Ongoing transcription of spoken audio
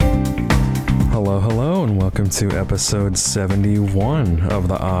to episode 71 of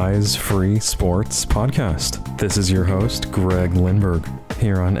the Eyes Free Sports podcast. This is your host, Greg Lindberg.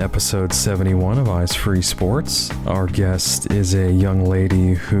 Here on episode 71 of Eyes Free Sports, our guest is a young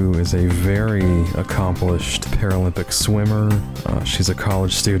lady who is a very accomplished Paralympic swimmer. She's a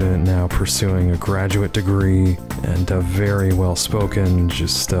college student now pursuing a graduate degree, and a very well-spoken,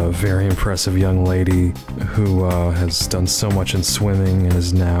 just a very impressive young lady who has done so much in swimming and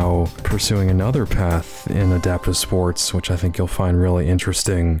is now pursuing another path in adaptive sports, which I think you'll find really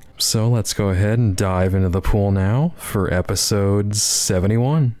interesting. So let's go ahead and dive into the pool now for episode 71.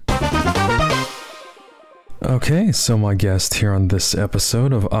 Okay, so my guest here on this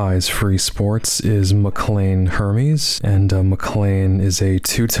episode of Eyes Free Sports is McClain Hermes, and McClain is a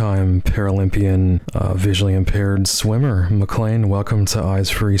two-time Paralympian visually impaired swimmer. McClain, welcome to Eyes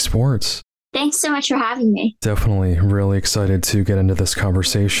Free Sports. Thanks so much for having me. Definitely really excited to get into this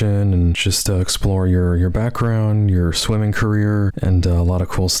conversation and just explore your background, your swimming career, and a lot of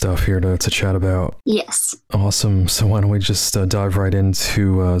cool stuff here to chat about. Yes. Awesome. So why don't we just dive right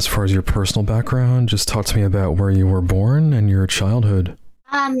into, as far as your personal background, just talk to me about where you were born and your childhood.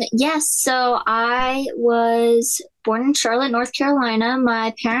 Yes. So I was born in Charlotte, North Carolina.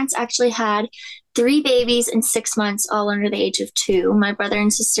 My parents actually had 3 babies in 6 months, all under the age of 2. My brother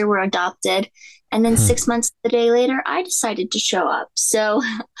and sister were adopted. And then 6 months the day later, I decided to show up. So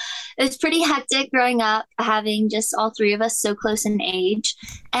it was pretty hectic growing up, having just all 3 of us so close in age.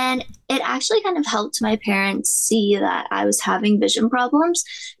 And it actually kind of helped my parents see that I was having vision problems,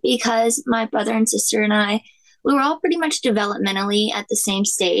 because my brother and sister and I, we were all pretty much developmentally at the same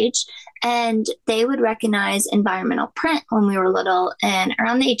stage, and they would recognize environmental print when we were little. And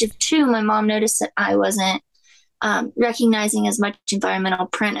around the age of 2, my mom noticed that I wasn't recognizing as much environmental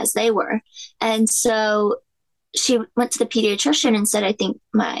print as they were. And so she went to the pediatrician and said, I think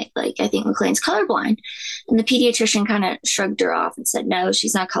McClain's colorblind. And the pediatrician kind of shrugged her off and said, no,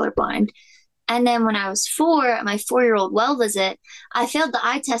 she's not colorblind. And then when I was 4, at my 4-year-old well visit, I failed the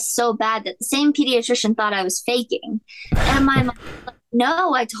eye test so bad that the same pediatrician thought I was faking. And my mom was like,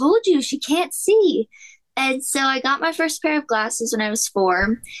 no, I told you, she can't see. And so I got my first pair of glasses when I was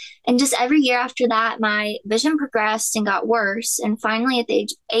 4. And just every year after that, my vision progressed and got worse. And finally, at the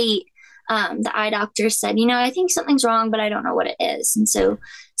age of 8, the eye doctor said, I think something's wrong, but I don't know what it is. And so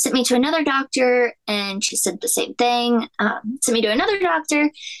sent me to another doctor, and she said the same thing. Sent me to another doctor,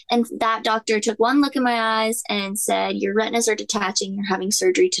 and that doctor took one look in my eyes and said, your retinas are detaching, you're having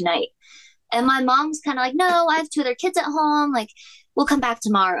surgery tonight. And my mom's kind of like, no, I have 2 other kids at home. Like, we'll come back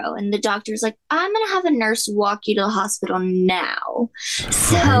tomorrow. And the doctor's like, I'm going to have a nurse walk you to the hospital now.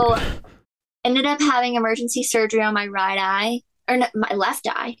 So ended up having emergency surgery on my right eye, or no, my left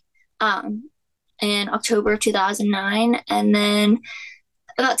eye, in October of 2009. And then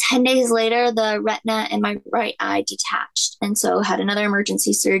about 10 days later, the retina in my right eye detached. And so had another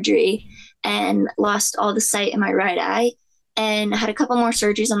emergency surgery and lost all the sight in my right eye, and had a couple more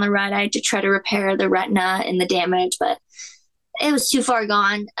surgeries on the right eye to try to repair the retina and the damage, but it was too far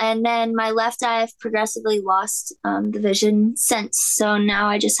gone. And then my left eye, I've progressively lost the vision since. So now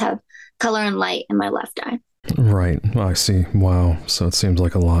I just have color and light in my left eye. Right. I see. Wow. So it seems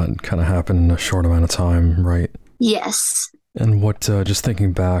like a lot kind of happened in a short amount of time, right? Yes. And what, just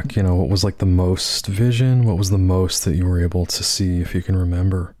thinking back, what was like the most vision? What was the most that you were able to see, if you can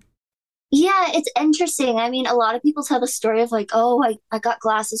remember? Yeah, it's interesting. I mean, a lot of people tell the story of like, oh, I got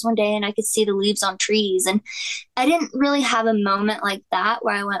glasses one day and I could see the leaves on trees. And I didn't really have a moment like that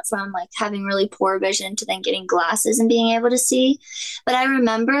where I went from like having really poor vision to then getting glasses and being able to see. But I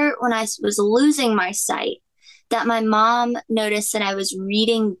remember when I was losing my sight, that my mom noticed that I was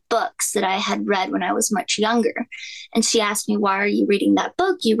reading books that I had read when I was much younger. And she asked me, why are you reading that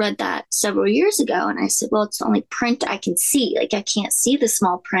book? You read that several years ago. And I said, well, it's the only print I can see. Like, I can't see the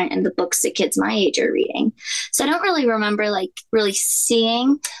small print in the books that kids my age are reading. So I don't really remember like really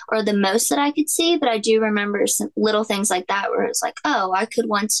seeing or the most that I could see, but I do remember some little things like that where it's like, oh, I could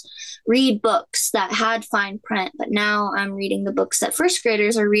once read books that had fine print, but now I'm reading the books that first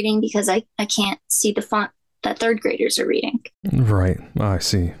graders are reading because I can't see the font that third graders are reading. Right. I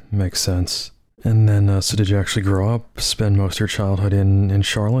see. Makes sense. And then, so did you actually grow up, spend most of your childhood in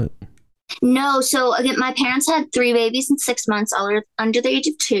Charlotte? No. So again, my parents had 3 babies in 6 months, all under the age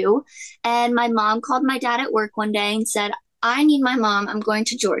of 2. And my mom called my dad at work one day and said, I need my mom. I'm going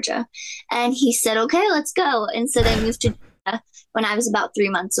to Georgia. And he said, okay, let's go. And so they moved to Georgia when I was about 3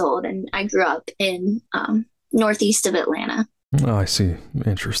 months old. And I grew up in northeast of Atlanta. Oh, I see.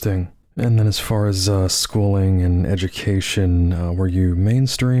 Interesting. And then as far as schooling and education, were you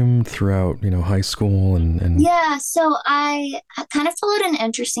mainstream throughout, high school and... Yeah, so I kind of followed an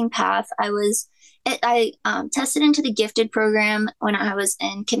interesting path. I was I tested into the gifted program when I was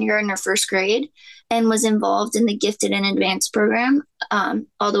in kindergarten or first grade and was involved in the gifted and advanced program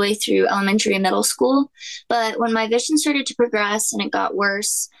all the way through elementary and middle school. But when my vision started to progress and it got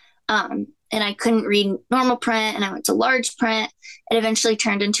worse, and I couldn't read normal print and I went to large print, it eventually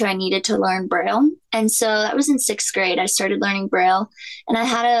turned into I needed to learn Braille. And so that was in sixth grade. I started learning Braille, and I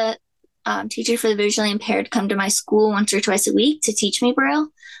had a teacher for the visually impaired come to my school once or twice a week to teach me Braille.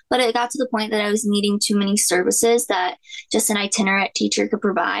 But it got to the point that I was needing too many services that just an itinerant teacher could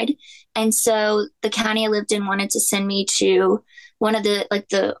provide. And so the county I lived in wanted to send me to one of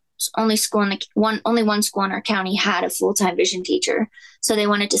the only school in only one school in our county had a full-time vision teacher. So they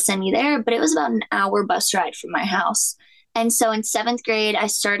wanted to send me there, but it was about an hour bus ride from my house. And so in seventh grade, I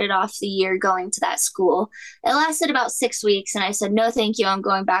started off the year going to that school. It lasted about 6 weeks, and I said, no, thank you. I'm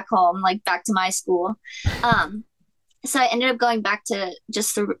going back home, like back to my school. So I ended up going back to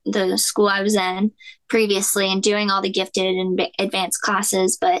just the school I was in previously and doing all the gifted and advanced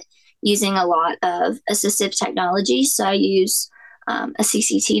classes, but using a lot of assistive technology. So I use a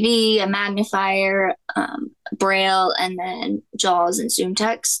CCTV, a magnifier, Braille, and then JAWS and Zoom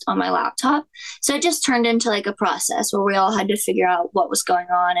text on my laptop. So it just turned into like a process where we all had to figure out what was going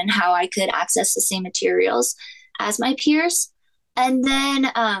on and how I could access the same materials as my peers. And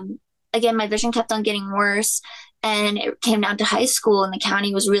then again, my vision kept on getting worse. And it came down to high school, and the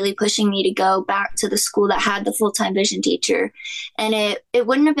county was really pushing me to go back to the school that had the full-time vision teacher. And it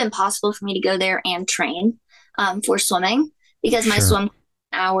wouldn't have been possible for me to go there and train for swimming, because my swim an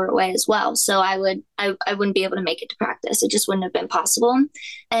hour away as well. So I wouldn't be able to make it to practice. It just wouldn't have been possible.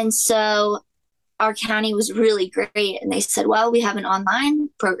 And so our county was really great. And they said, well, we have an online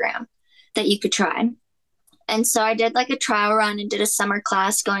program that you could try. And so I did like a trial run and did a summer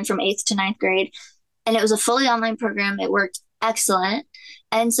class going from 8th to 9th grade. And it was a fully online program. It worked excellent.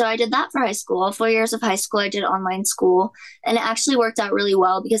 And so I did that for high school. All 4 years of high school, I did online school. And it actually worked out really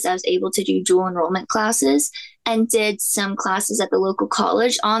well because I was able to do dual enrollment classes and did some classes at the local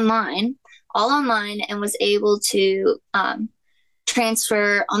college online, all online, and was able to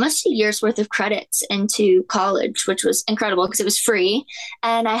transfer almost a year's worth of credits into college, which was incredible because it was free.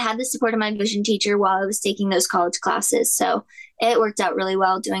 And I had the support of my vision teacher while I was taking those college classes. So it worked out really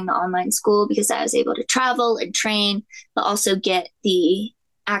well doing the online school because I was able to travel and train, but also get the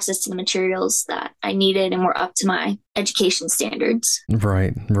access to the materials that I needed and were up to my education standards.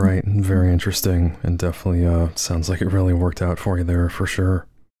 Right. Very interesting. And definitely sounds like it really worked out for you there for sure.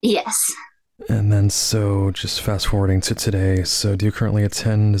 Yes. And then so just fast forwarding to today. So do you currently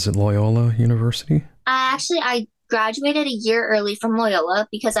attend, is it Loyola University? I graduated a year early from Loyola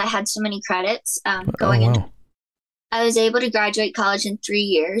because I had so many credits going into. I was able to graduate college in 3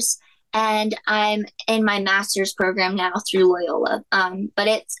 years, and I'm in my master's program now through Loyola.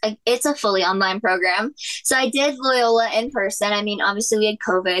 But it's a fully online program. So I did Loyola in person. I mean, obviously we had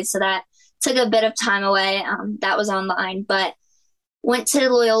COVID, so that took a bit of time away. That was online, but went to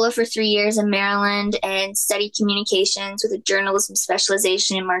Loyola for 3 years in Maryland and studied communications with a journalism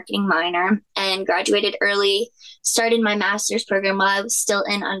specialization and marketing minor, and graduated early, started my master's program while I was still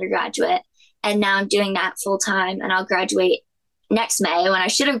in undergraduate. And now I'm doing that full time, and I'll graduate next May. When I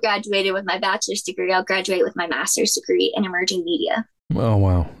should have graduated with my bachelor's degree, I'll graduate with my master's degree in emerging media. Oh,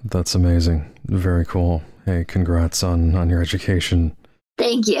 wow. That's amazing. Very cool. Hey, congrats on your education.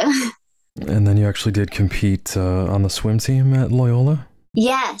 Thank you. And then you actually did compete on the swim team at Loyola?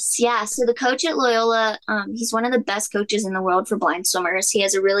 Yes. Yeah. So the coach at Loyola, he's one of the best coaches in the world for blind swimmers. He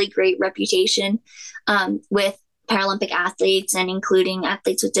has a really great reputation with Paralympic athletes and including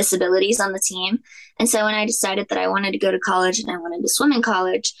athletes with disabilities on the team. And so when I decided that I wanted to go to college and I wanted to swim in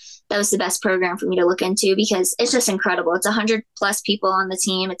college, that was the best program for me to look into because it's just incredible. It's 100 plus people on the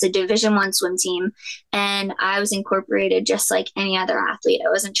team. It's a Division I swim team. And I was incorporated just like any other athlete. I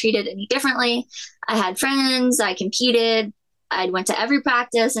wasn't treated any differently. I had friends. I competed. I went to every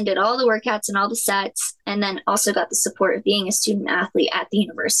practice and did all the workouts and all the sets, and then also got the support of being a student athlete at the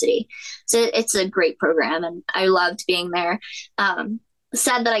university. So it's a great program, and I loved being there.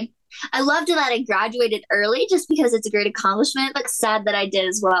 Sad that I loved that I graduated early just because it's a great accomplishment, but sad that I did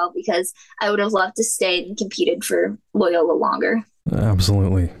as well because I would have loved to stay and competed for Loyola longer.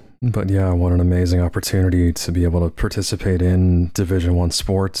 Absolutely. But yeah, what an amazing opportunity to be able to participate in Division I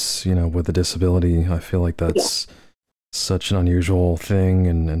sports, with a disability. I feel like that's such an unusual thing,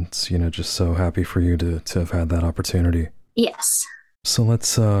 and just so happy for you to have had that opportunity. Yes. So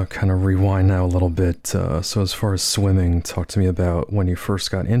let's kind of rewind now a little bit. So as far as swimming, talk to me about when you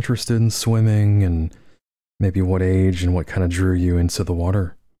first got interested in swimming and maybe what age and what kind of drew you into the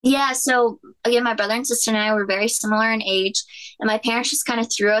water. Yeah, so again, my brother and sister and I were very similar in age, and my parents just kind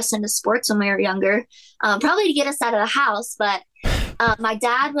of threw us into sports when we were younger, probably to get us out of the house. But my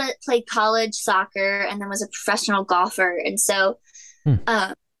dad played college soccer and then was a professional golfer, and so Hmm.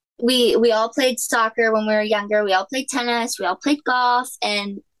 uh, we all played soccer when we were younger. We all played tennis, we all played golf,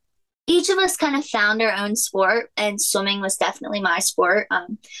 and each of us kind of found our own sport, and swimming was definitely my sport.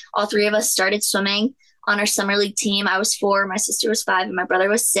 All three of us started swimming on our summer league team. I was 4, my sister was 5, and my brother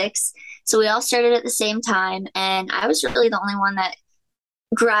was 6. So we all started at the same time, and I was really the only one that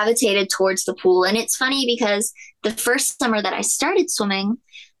gravitated towards the pool. And it's funny because the first summer that I started swimming,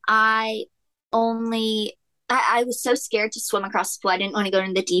 I only I was so scared to swim across the pool. I didn't want to go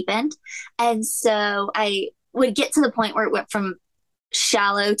in the deep end. And so I would get to the point where it went from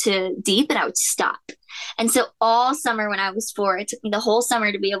shallow to deep and I would stop. And so all summer when I was 4, it took me the whole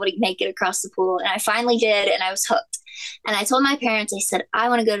summer to be able to make it across the pool. And I finally did, and I was hooked. And I told my parents, I said, I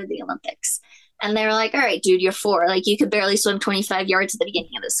want to go to the Olympics. And they were like, all right, dude, you're 4. Like, you could barely swim 25 yards at the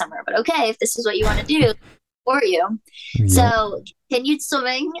beginning of the summer. But okay, if this is what you want to do, for you. Yep. So continued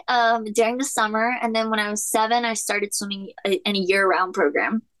swimming during the summer. And then when I was 7, I started swimming in a year-round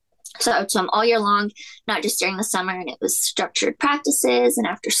program. So I would swim all year long, not just during the summer. And it was structured practices. And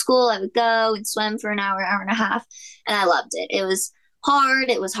after school, I would go and swim for an hour, hour and a half. And I loved it. It was hard.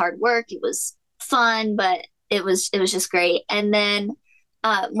 It was hard work. It was fun, but it was just great. And then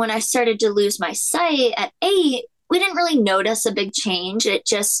when I started to lose my sight at 8, we didn't really notice a big change. It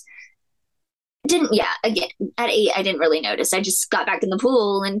just didn't, yeah, again, at 8, I didn't really notice. I just got back in the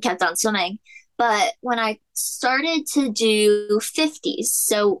pool and kept on swimming. But when I started to do 50s,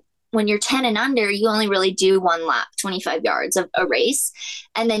 so when you're 10 and under, you only really do one lap, 25 yards of a race,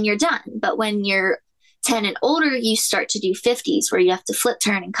 and then you're done. But when you're 10 and older, you start to do 50s where you have to flip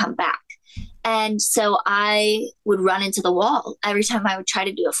turn and come back. And so I would run into the wall every time I would try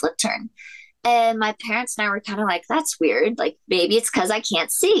to do a flip turn. And my parents and I were kind of like, that's weird. Like, maybe it's because I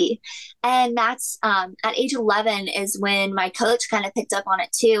can't see. And that's at age 11 is when my coach kind of picked up on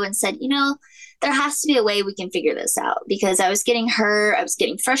it too and said, there has to be a way we can figure this out because I was getting hurt. I was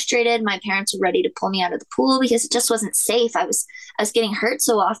getting frustrated. My parents were ready to pull me out of the pool because it just wasn't safe. I was getting hurt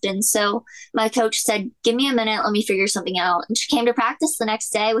so often. So my coach said, give me a minute. Let me figure something out. And she came to practice the next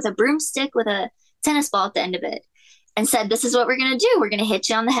day with a broomstick with a tennis ball at the end of it and said, this is what we're going to do. We're going to hit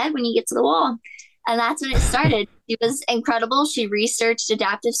you on the head when you get to the wall. And that's when it started. She was incredible. She researched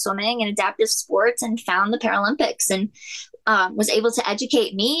adaptive swimming and adaptive sports and found the Paralympics and was able to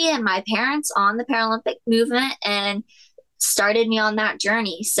educate me and my parents on the Paralympic movement and started me on that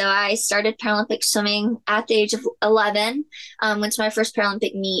journey. So I started Paralympic swimming at the age of 11, went to my first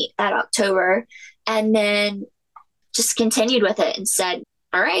Paralympic meet at October, and then just continued with it and said,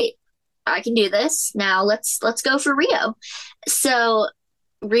 all right, I can do this. Now let's go for Rio. So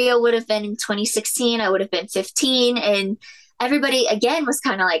Rio would have been in 2016. I would have been 15. And everybody, again, was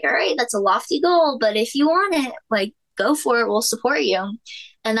kind of like, all right, that's a lofty goal. But if you want it, like, go for it. We'll support you.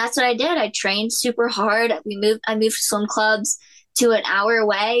 And that's what I did. I trained super hard. I moved swim clubs to an hour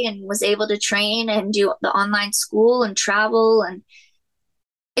away and was able to train and do the online school and travel. And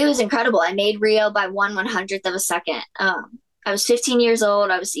it was incredible. I made Rio by 1/100th of a second. I was 15 years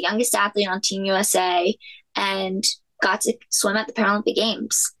old. I was the youngest athlete on Team USA and got to swim at the Paralympic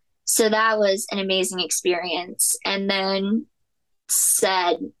Games. So that was an amazing experience. And then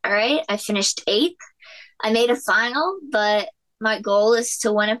said, all right, I finished 8th. I made a final, but my goal is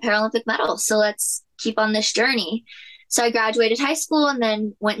to win a Paralympic medal. So let's keep on this journey. So I graduated high school and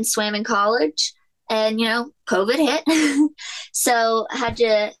then went and swam in college. And, COVID hit. So I had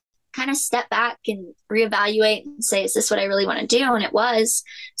to kind of step back and reevaluate and say, is this what I really want to do? And it was.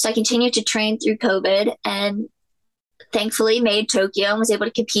 So I continued to train through COVID and thankfully made Tokyo and was able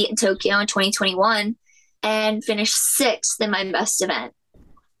to compete in Tokyo in 2021 and finished 6th in my best event.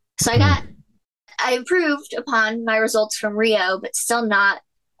 So I improved upon my results from Rio, but still not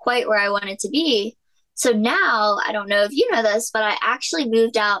quite where I wanted to be. So now, I don't know if you know this, but I actually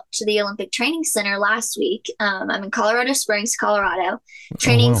moved out to the Olympic Training Center last week. I'm in Colorado Springs, Colorado,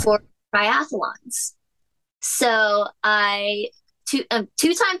 training for triathlons. So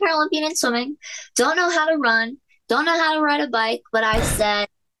two-time Paralympian in swimming, don't know how to run, don't know how to ride a bike, but I said,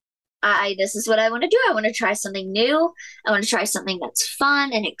 this is what I want to do. I want to try something new. I want to try something that's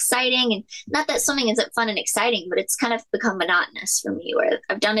fun and exciting. And not that swimming isn't fun and exciting, but it's kind of become monotonous for me where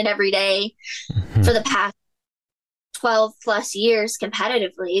I've done it every day for the past 12 plus years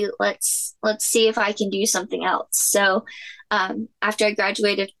competitively. Let's see if I can do something else. So after I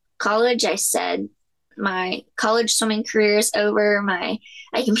graduated college, I said, my college swimming career is over. I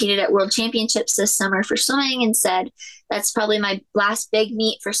competed at world championships this summer for swimming and said, that's probably my last big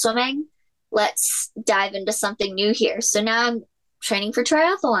meet for swimming. Let's dive into something new here. So now I'm training for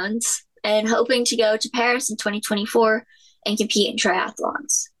triathlons and hoping to go to Paris in 2024 and compete in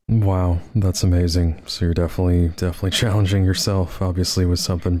triathlons. Wow, that's amazing. So you're definitely challenging yourself, obviously, with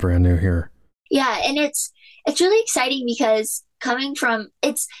something brand new here. Yeah, and it's really exciting because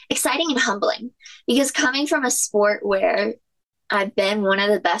it's exciting and humbling because coming from a sport where I've been one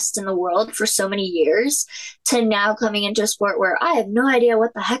of the best in the world for so many years to now coming into a sport where I have no idea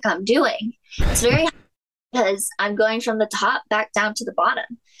what the heck I'm doing. It's very because I'm going from the top back down to the bottom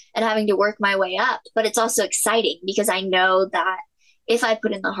and having to work my way up. But it's also exciting because I know that if I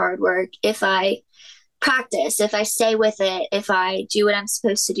put in the hard work, if I practice, if I stay with it, if I do what I'm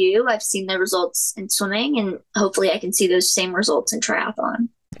supposed to do, I've seen the results in swimming and hopefully I can see those same results in triathlon.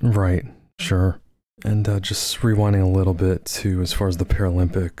 Right. Sure. And just rewinding a little bit to as far as the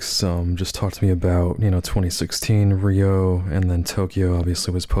Paralympics, just talk to me about, 2016 Rio and then Tokyo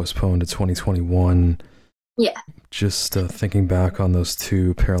obviously was postponed to 2021. Yeah. Just thinking back on those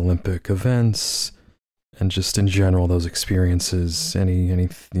two Paralympic events and just in general, those experiences,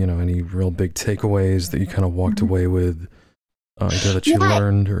 any real big takeaways that you kind of walked away with that you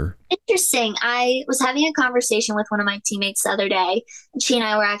learned or... Interesting. I was having a conversation with one of my teammates the other day, and she and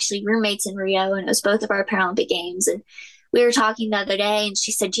I were actually roommates in Rio, and it was both of our Paralympic games. And we were talking the other day, and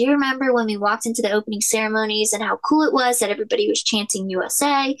she said, do you remember when we walked into the opening ceremonies and how cool it was that everybody was chanting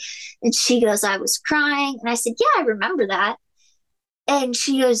USA? And she goes, I was crying. And I said, yeah, I remember that. And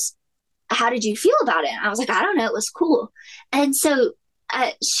she goes, how did you feel about it? And I was like, I don't know. It was cool. And so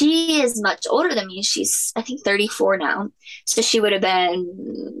she is much older than me. She's, I think, 34 now. So she would have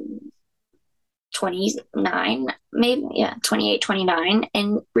been 29, maybe, 28, 29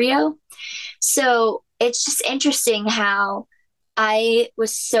 in Rio. So it's just interesting how I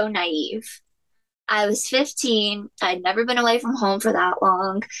was so naive. I was 15. I'd never been away from home for that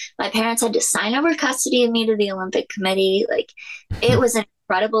long. My parents had to sign over custody of me to the Olympic Committee. Like, it was an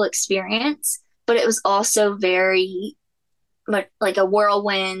incredible experience, but it was also very much like a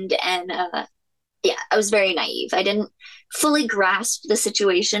whirlwind. And I was very naive. I didn't fully grasp the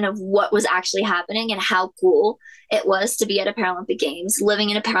situation of what was actually happening and how cool it was to be at a Paralympic Games, living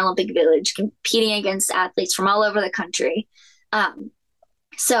in a Paralympic village, competing against athletes from all over the country.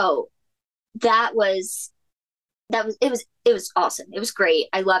 So it was awesome. It was great.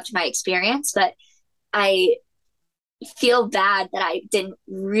 I loved my experience, but I feel bad that I didn't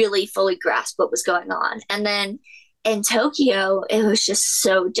really fully grasp what was going on. And then in Tokyo, it was just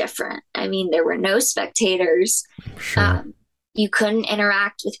so different. I mean, there were no spectators. Sure. You couldn't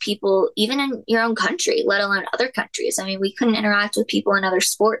interact with people, even in your own country, let alone other countries. I mean, we couldn't interact with people in other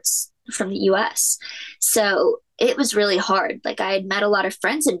sports from the US. So it was really hard. Like, I had met a lot of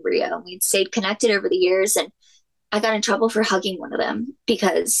friends in Rio and we'd stayed connected over the years. And I got in trouble for hugging one of them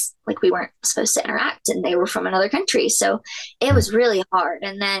because, like, we weren't supposed to interact and they were from another country. So it was really hard.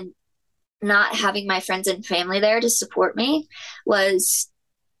 And then not having my friends and family there to support me was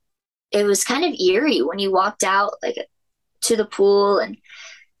kind of eerie when you walked out like to the pool. And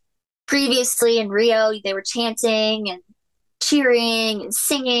previously in Rio, they were chanting and cheering and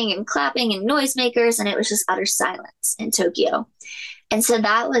singing and clapping and noisemakers, and it was just utter silence in Tokyo. And so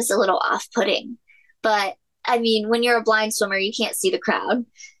that was a little off-putting. But I mean, when you're a blind swimmer, you can't see the crowd.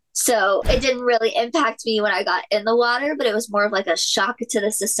 So it didn't really impact me when I got in the water, but it was more of like a shock to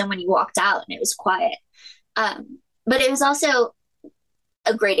the system when you walked out and it was quiet. But it was also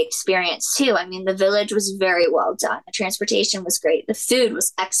a great experience too. I mean, the village was very well done. The transportation was great. The food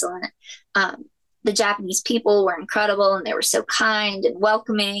was excellent. The Japanese people were incredible and they were so kind and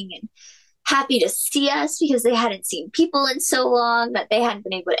welcoming and happy to see us because they hadn't seen people in so long, that they hadn't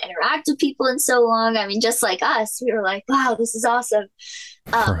been able to interact with people in so long. I mean, just like us, we were like, wow, this is awesome.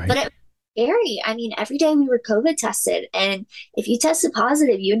 Right. But it was scary. I mean, every day we were COVID tested, and if you tested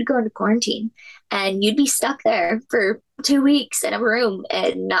positive, you'd go into quarantine and you'd be stuck there for 2 weeks in a room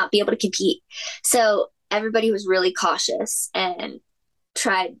and not be able to compete. So everybody was really cautious and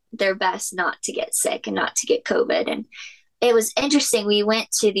tried their best not to get sick and not to get COVID. And it was interesting. We went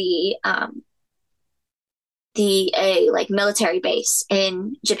to the like military base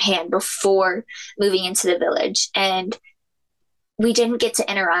in Japan before moving into the village, and we didn't get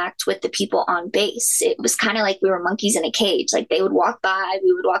to interact with the people on base. It was kind of like we were monkeys in a cage. Like, they would walk by,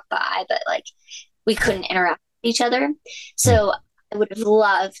 we would walk by, but like we couldn't interact with each other. So I would have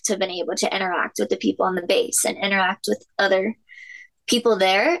loved to have been able to interact with the people on the base and interact with other people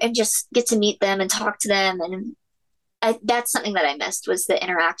there and just get to meet them and talk to them and that's something that I missed, was the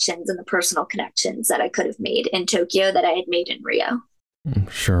interactions and the personal connections that I could have made in Tokyo that I had made in Rio.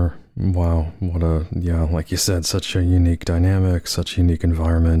 Sure. Wow. Yeah, like you said, such a unique dynamic, such a unique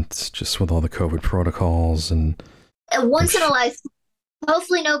environment, just with all the COVID protocols and Once in a life,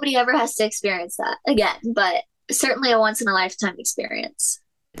 hopefully nobody ever has to experience that again, but certainly a once in a lifetime experience.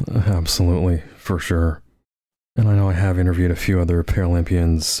 Absolutely, for sure. And I know I have interviewed a few other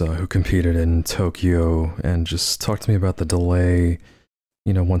Paralympians who competed in Tokyo, and just talk to me about the delay.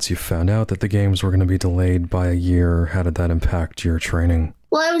 Once you found out that the games were going to be delayed by a year, how did that impact your training?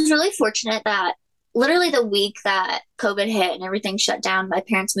 Well, I was really fortunate that literally the week that COVID hit and everything shut down, my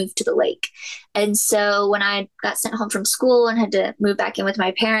parents moved to the lake. And so when I got sent home from school and had to move back in with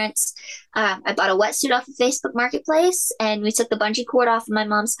my parents, I bought a wetsuit off of Facebook Marketplace, and we took the bungee cord off of my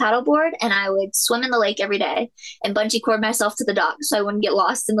mom's paddleboard, and I would swim in the lake every day and bungee cord myself to the dock so I wouldn't get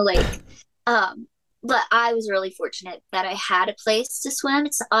lost in the lake. But I was really fortunate that I had a place to swim.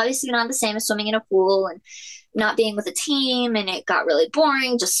 It's obviously not the same as swimming in a pool and not being with a team, and it got really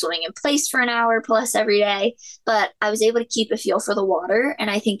boring just swimming in place for an hour plus every day. But I was able to keep a feel for the water,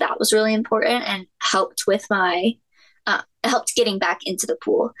 and I think that was really important and helped with helped getting back into the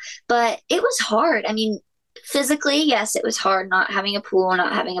pool. But it was hard. I mean, physically, yes, it was hard not having a pool,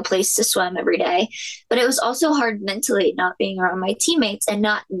 not having a place to swim every day. But it was also hard mentally, not being around my teammates and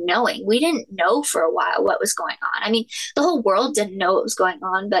not knowing. We didn't know for a while what was going on. I mean, the whole world didn't know what was going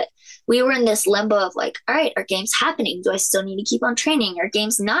on, but we were in this limbo of like, all right, are games happening? Do I still need to keep on training? Are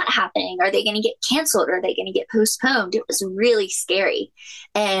games not happening? Are they going to get canceled? Are they going to get postponed? It was really scary.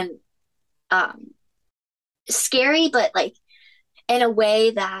 And scary, but like in a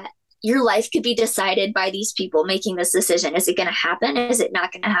way that your life could be decided by these people making this decision. Is it going to happen? Is it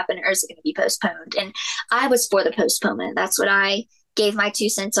not going to happen? Or is it going to be postponed? And I was for the postponement. That's what I gave my 2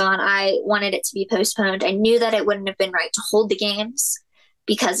 cents on. I wanted it to be postponed. I knew that it wouldn't have been right to hold the games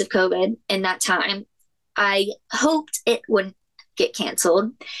because of COVID in that time. I hoped it wouldn't get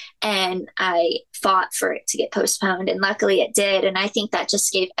canceled, and I fought for it to get postponed, and luckily it did. And I think that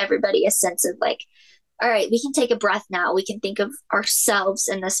just gave everybody a sense of like, all right, we can take a breath now. We can think of ourselves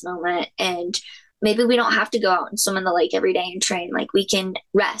in this moment, and maybe we don't have to go out and swim in the lake every day and train. Like, we can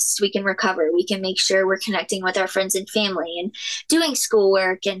rest, we can recover, we can make sure we're connecting with our friends and family and doing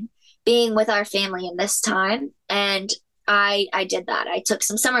schoolwork and being with our family in this time. And I did that. I took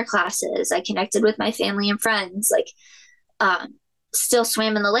some summer classes. I connected with my family and friends, still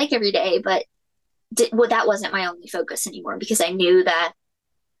swam in the lake every day, but that wasn't my only focus anymore, because I knew that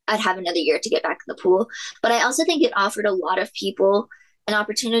I'd have another year to get back in the pool. But I also think it offered a lot of people an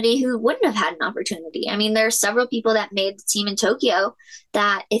opportunity who wouldn't have had an opportunity. I mean, there are several people that made the team in Tokyo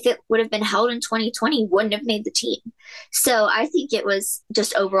that if it would have been held in 2020 wouldn't have made the team. So I think it was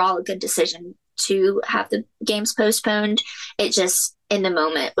just overall a good decision to have the games postponed. It just, in the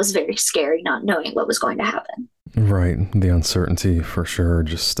moment, was very scary not knowing what was going to happen. Right. The uncertainty for sure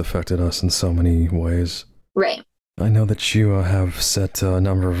just affected us in so many ways. Right. I know that you have set a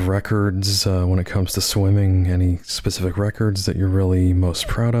number of records when it comes to swimming. Any specific records that you're really most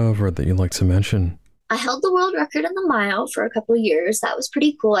proud of or that you'd like to mention? I held the world record in the mile for a couple of years. That was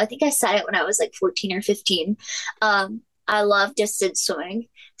pretty cool. I think I set it when I was like 14 or 15. I love distance swimming.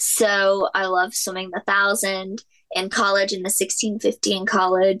 So I love swimming the 1,000 in college and the 1650 in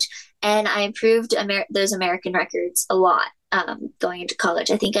college. And I improved those American records a lot going into college.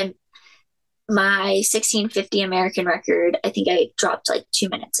 I think my 1650 American record, I think I dropped like 2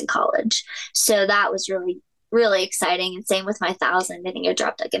 minutes in college. So that was really, really exciting. And same with my 1,000. I think I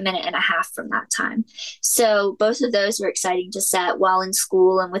dropped like a minute and a half from that time. So both of those were exciting to set while in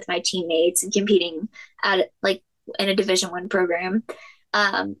school and with my teammates and competing at like in a Division I program.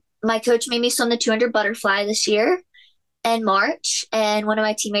 My coach made me swim the 200 butterfly this year in March. And one of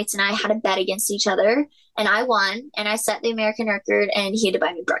my teammates and I had a bet against each other, and I won, and I set the American record, and he had to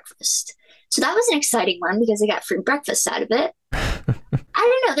buy me breakfast. So that was an exciting one because I got free breakfast out of it. I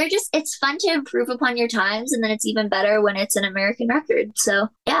don't know. It's fun to improve upon your times, and then it's even better when it's an American record. So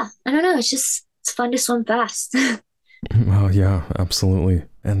yeah, I don't know. It's fun to swim fast. Oh yeah, absolutely.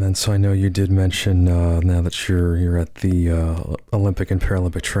 And then, so I know you did mention now that you're at the Olympic and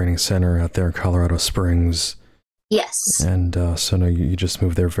Paralympic Training Center out there in Colorado Springs. Yes. And so no, you just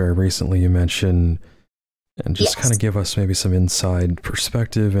moved there very recently, you mentioned, and just kind of give us maybe some inside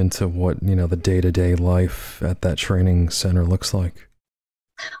perspective into what, the day-to-day life at that training center looks like.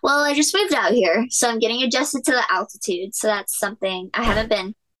 Well, I just moved out here, so I'm getting adjusted to the altitude. So that's something I haven't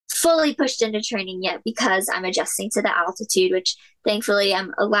been fully pushed into training yet because I'm adjusting to the altitude, which thankfully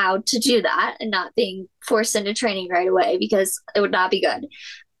I'm allowed to do that and not being forced into training right away because it would not be good.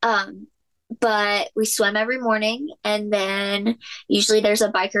 but we swim every morning. And then usually there's a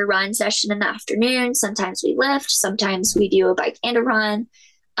bike or run session in the afternoon. Sometimes we lift, sometimes we do a bike and a run.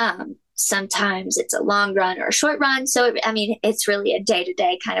 Sometimes it's a long run or a short run. So, I mean, it's really a day to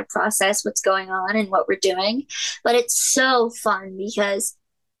day kind of process, what's going on and what we're doing. But it's so fun because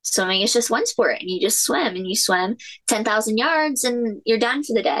swimming is just one sport and you just swim and you swim 10,000 yards and you're done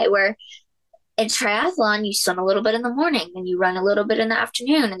for the day. Where in triathlon, you swim a little bit in the morning and you run a little bit in the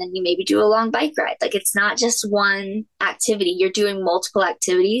afternoon and then you maybe do a long bike ride. Like it's not just one activity, you're doing multiple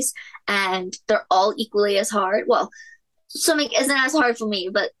activities and they're all equally as hard. Well, swimming isn't as hard for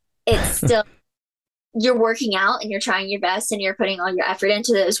me, but it's still, you're working out and you're trying your best and you're putting all your effort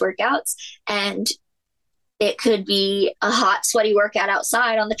into those workouts. And it could be a hot, sweaty workout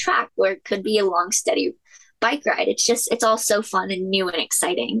outside on the track, or it could be a long, steady bike ride. It's all so fun and new and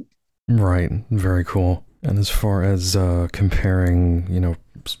exciting. Right. Very cool. And as far as comparing,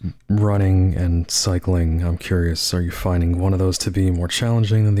 running and cycling, I'm curious, are you finding one of those to be more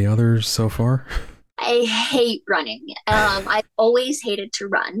challenging than the others so far? I hate running. I've always hated to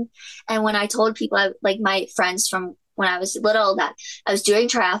run. And when I told people, like my friends from when I was little, that I was doing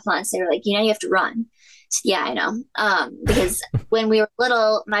triathlons, they were like, you have to run. So, yeah, I know. Because when we were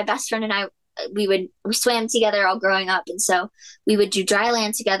little, my best friend and I, we swam together all growing up. And so we would do dry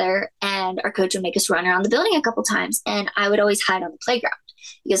land together and our coach would make us run around the building a couple times. And I would always hide on the playground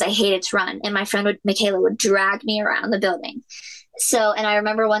because I hated to run. And my friend Michaela would drag me around the building. So, and I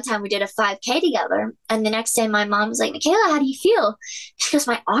remember one time we did a 5K together. And the next day my mom was like, Michaela, how do you feel? She goes,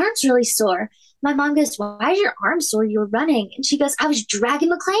 my arm's really sore. My mom goes, why is your arm sore? You were running. And she goes, I was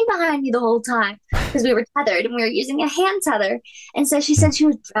dragging McClain behind me the whole time because we were tethered and we were using a hand tether. And so she said she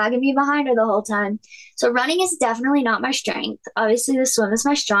was dragging me behind her the whole time. So running is definitely not my strength. Obviously, the swim is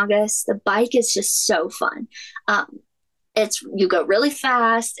my strongest. The bike is just so fun. You go really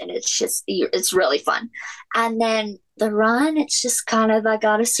fast and it's really fun. And then the run, it's just kind of, I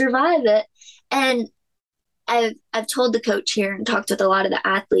got to survive it. And I've told the coach here and talked with a lot of the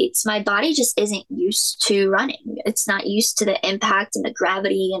athletes, my body just isn't used to running. It's not used to the impact and the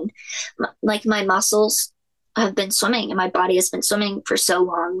gravity. And like my muscles have been swimming and my body has been swimming for so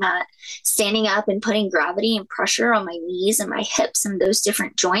long that standing up and putting gravity and pressure on my knees and my hips and those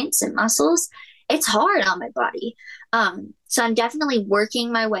different joints and muscles, it's hard on my body. So I'm definitely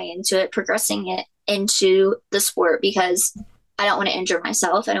working my way into it, progressing it into the sport because I don't want to injure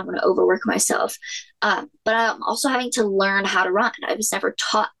myself. I don't want to overwork myself. But I'm also having to learn how to run. I was never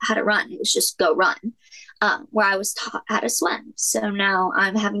taught how to run. It was just go run, where I was taught how to swim. So now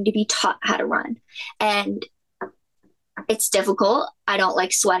I'm having to be taught how to run. And it's difficult. I don't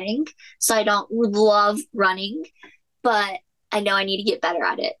like sweating. So I don't love running. But I know I need to get better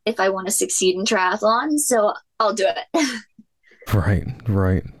at it if I want to succeed in triathlon. So I'll do it.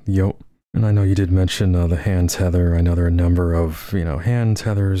 Right. Yep. And I know you did mention the hand tether. I know there are a number of, hand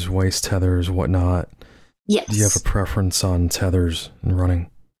tethers, waist tethers, whatnot. Yes. Do you have a preference on tethers and running?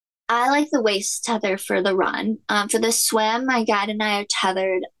 I like the waist tether for the run. For the swim, my guide and I are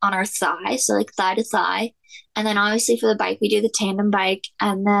tethered on our thigh, so like thigh to thigh. And then obviously for the bike, we do the tandem bike.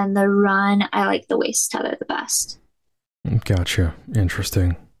 And then the run, I like the waist tether the best. Gotcha.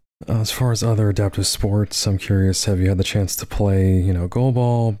 Interesting. As far as other adaptive sports, I'm curious, have you had the chance to play, goal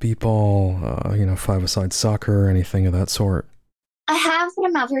ball, beep ball, five-a-side soccer, anything of that sort? I have, but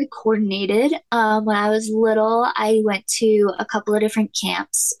I'm not very coordinated. When I was little, I went to a couple of different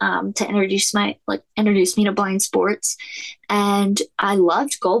camps to introduce me to blind sports, and I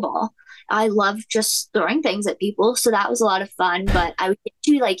loved goal ball. I loved just throwing things at people, so that was a lot of fun. But I would get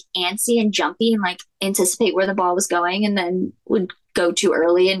too antsy and jumpy and anticipate where the ball was going, and then would go too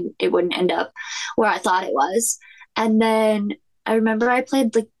early and it wouldn't end up where I thought it was. And then I remember I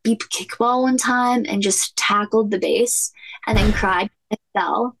played beep kickball one time and just tackled the base and then cried and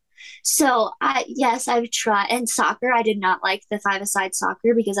fell. So I've tried. And soccer, I did not like the five-a-side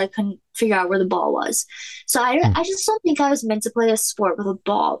soccer because I couldn't figure out where the ball was. So I just don't think I was meant to play a sport with a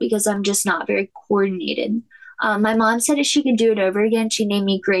ball because I'm just not very coordinated. My mom said if she could do it over again, she'd name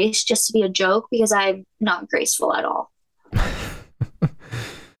me Grace just to be a joke because I'm not graceful at all.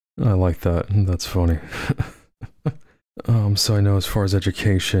 I like that. That's funny. So I know as far as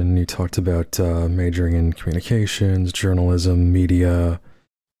education, you talked about majoring in communications, journalism, media.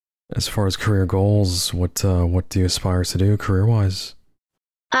 As far as career goals, what do you aspire to do career-wise?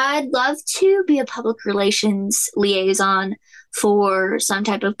 I'd love to be a public relations liaison for some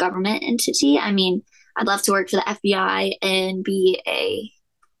type of government entity. I mean, I'd love to work for the FBI and be a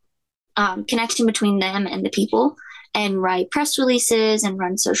connection between them and the people and write press releases and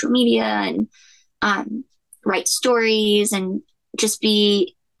run social media and write stories and just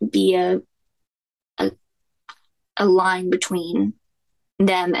be a a line between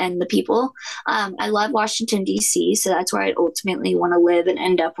them and the people. I love Washington, D.C., so that's where I'd ultimately want to live and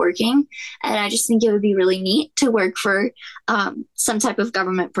end up working. And I just think it would be really neat to work for some type of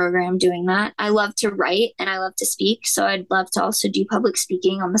government program doing that. I love to write and I love to speak, so I'd love to also do public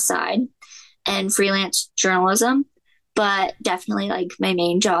speaking on the side and freelance journalism, but definitely like my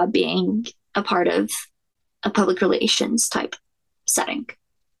main job being a part of a public relations type setting.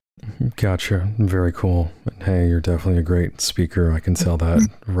 Gotcha. Very cool. And hey, you're definitely a great speaker. I can tell that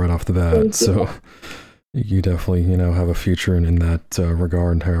right off the bat. So you definitely, have a future in that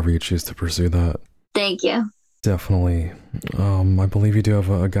regard, however you choose to pursue that. Thank you. Definitely. I believe you do have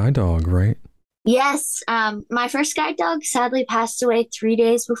a guide dog, right? Yes. My first guide dog sadly passed away 3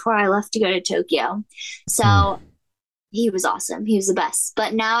 days before I left to go to Tokyo. So he was awesome. He was the best.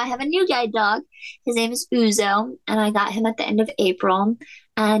 But now I have a new guide dog. His name is Uzo, and I got him at the end of April.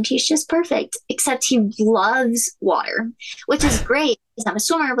 And he's just perfect, except he loves water, which is great because I'm a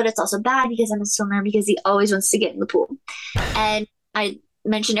swimmer, but it's also bad because I'm a swimmer because he always wants to get in the pool. And I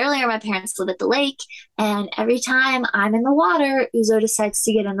mentioned earlier, my parents live at the lake, and every time I'm in the water, Uzo decides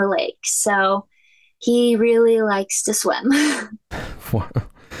to get in the lake. So he really likes to swim. Wow.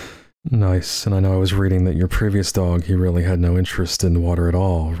 Nice. And I know I was reading that your previous dog, he really had no interest in water at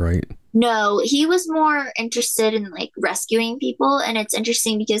all, right? No, he was more interested in like rescuing people. And it's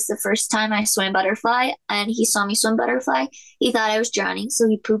interesting because the first time I swam butterfly and he saw me swim butterfly, he thought I was drowning. So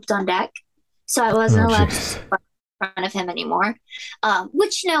he pooped on deck. So I wasn't allowed to swim in front of him anymore.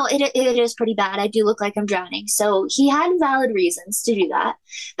 Which, no, it is pretty bad. I do look like I'm drowning. So he had valid reasons to do that.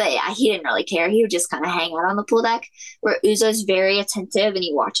 But yeah, he didn't really care. He would just kind of hang out on the pool deck, where Uzo's very attentive and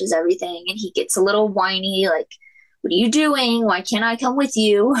he watches everything. And he gets a little whiny, like, what are you doing? Why can't I come with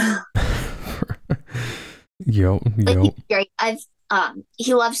you? Yo.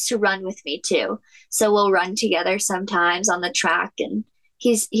 He loves to run with me too. So we'll run together sometimes on the track, and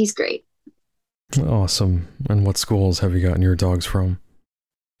he's great. Awesome. And what schools have you gotten your dogs from?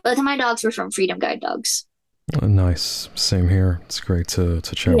 Both of my dogs were from Freedom Guide Dogs. Nice. Same here. It's great to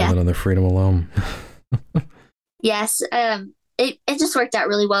chat with another Freedom alum. Yes. It just worked out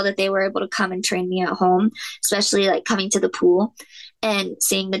really well that they were able to come and train me at home, especially like coming to the pool and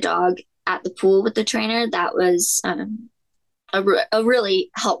seeing the dog at the pool with the trainer. That was a really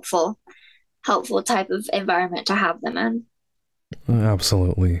helpful type of environment to have them in.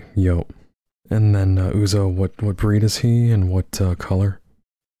 Absolutely. Yep. And then Uzo, what breed is he and what color?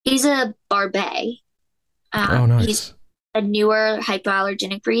 He's a Barbet. Oh, nice. He's a newer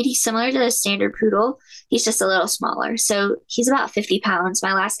hypoallergenic breed. He's similar to the standard poodle. He's just a little smaller. So he's about 50 pounds.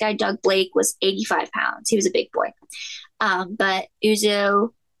 My last guy, Doug Blake, was 85 pounds. He was a big boy. But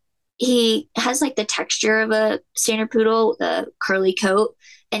Uzo, he has like the texture of a standard poodle, the curly coat,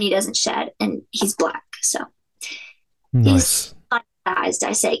 and he doesn't shed, and he's black. So nice. He's sized,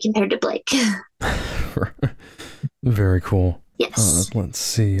 I say, compared to Blake. Very cool. Yes. Let's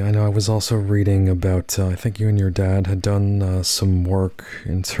see. I know I was also reading about, I think you and your dad had done some work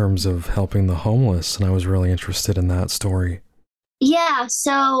in terms of helping the homeless, and I was really interested in that story. Yeah,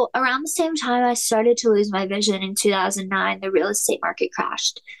 so around the same time I started to lose my vision in 2009, the real estate market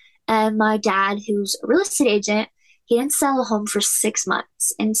crashed. And my dad, who's a real estate agent, he didn't sell a home for 6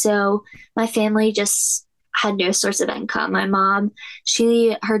 months. And so my family just had no source of income. My mom,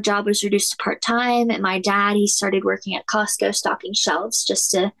 her job was reduced to part-time, and my dad, he started working at Costco stocking shelves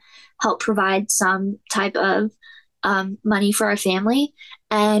just to help provide some type of money for our family.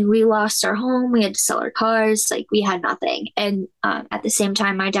 And we lost our home. We had to sell our cars. Like, we had nothing. And at the same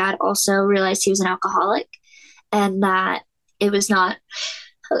time, my dad also realized he was an alcoholic and that it was not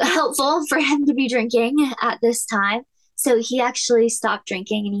helpful for him to be drinking at this time. So he actually stopped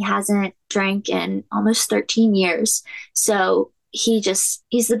drinking, and he hasn't drank in almost 13 years. So he's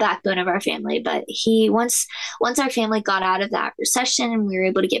the backbone of our family. But once our family got out of that recession and we were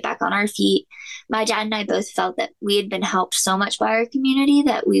able to get back on our feet, my dad and I both felt that we had been helped so much by our community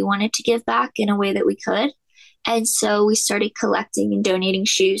that we wanted to give back in a way that we could. And so we started collecting and donating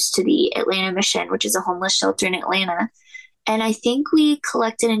shoes to the Atlanta Mission, which is a homeless shelter in Atlanta. And I think we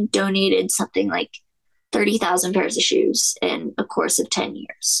collected and donated something like 30,000 pairs of shoes in a course of 10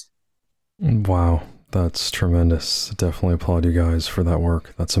 years. Wow, that's tremendous. Definitely applaud you guys for that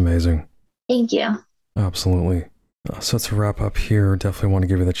work. That's amazing. Thank you. Absolutely. So to wrap up here, definitely want to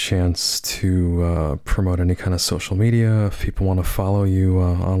give you the chance to promote any kind of social media. If people want to follow you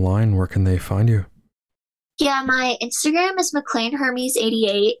online, where can they find you? Yeah, my Instagram is McClain Hermes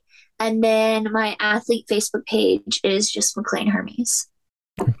 88, and then my athlete Facebook page is just McClain Hermes.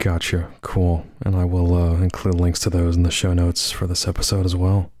 Gotcha. Cool. And I will include links to those in the show notes for this episode as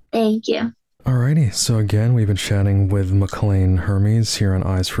well. Thank you. Alrighty, so again, we've been chatting with McClain Hermes here on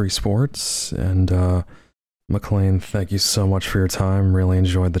Eyes Free Sports, and McClain, thank you so much for your time. Really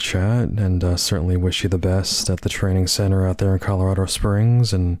enjoyed the chat, and certainly wish you the best at the training center out there in Colorado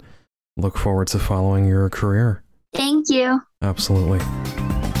Springs, and look forward to following your career. Thank you. Absolutely.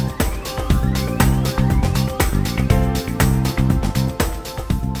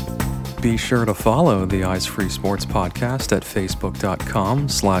 Be sure to follow the Eyes Free Sports podcast at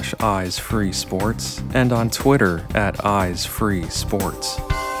facebook.com/eyesfreesports and on Twitter at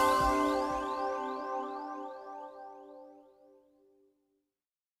eyesfreesports.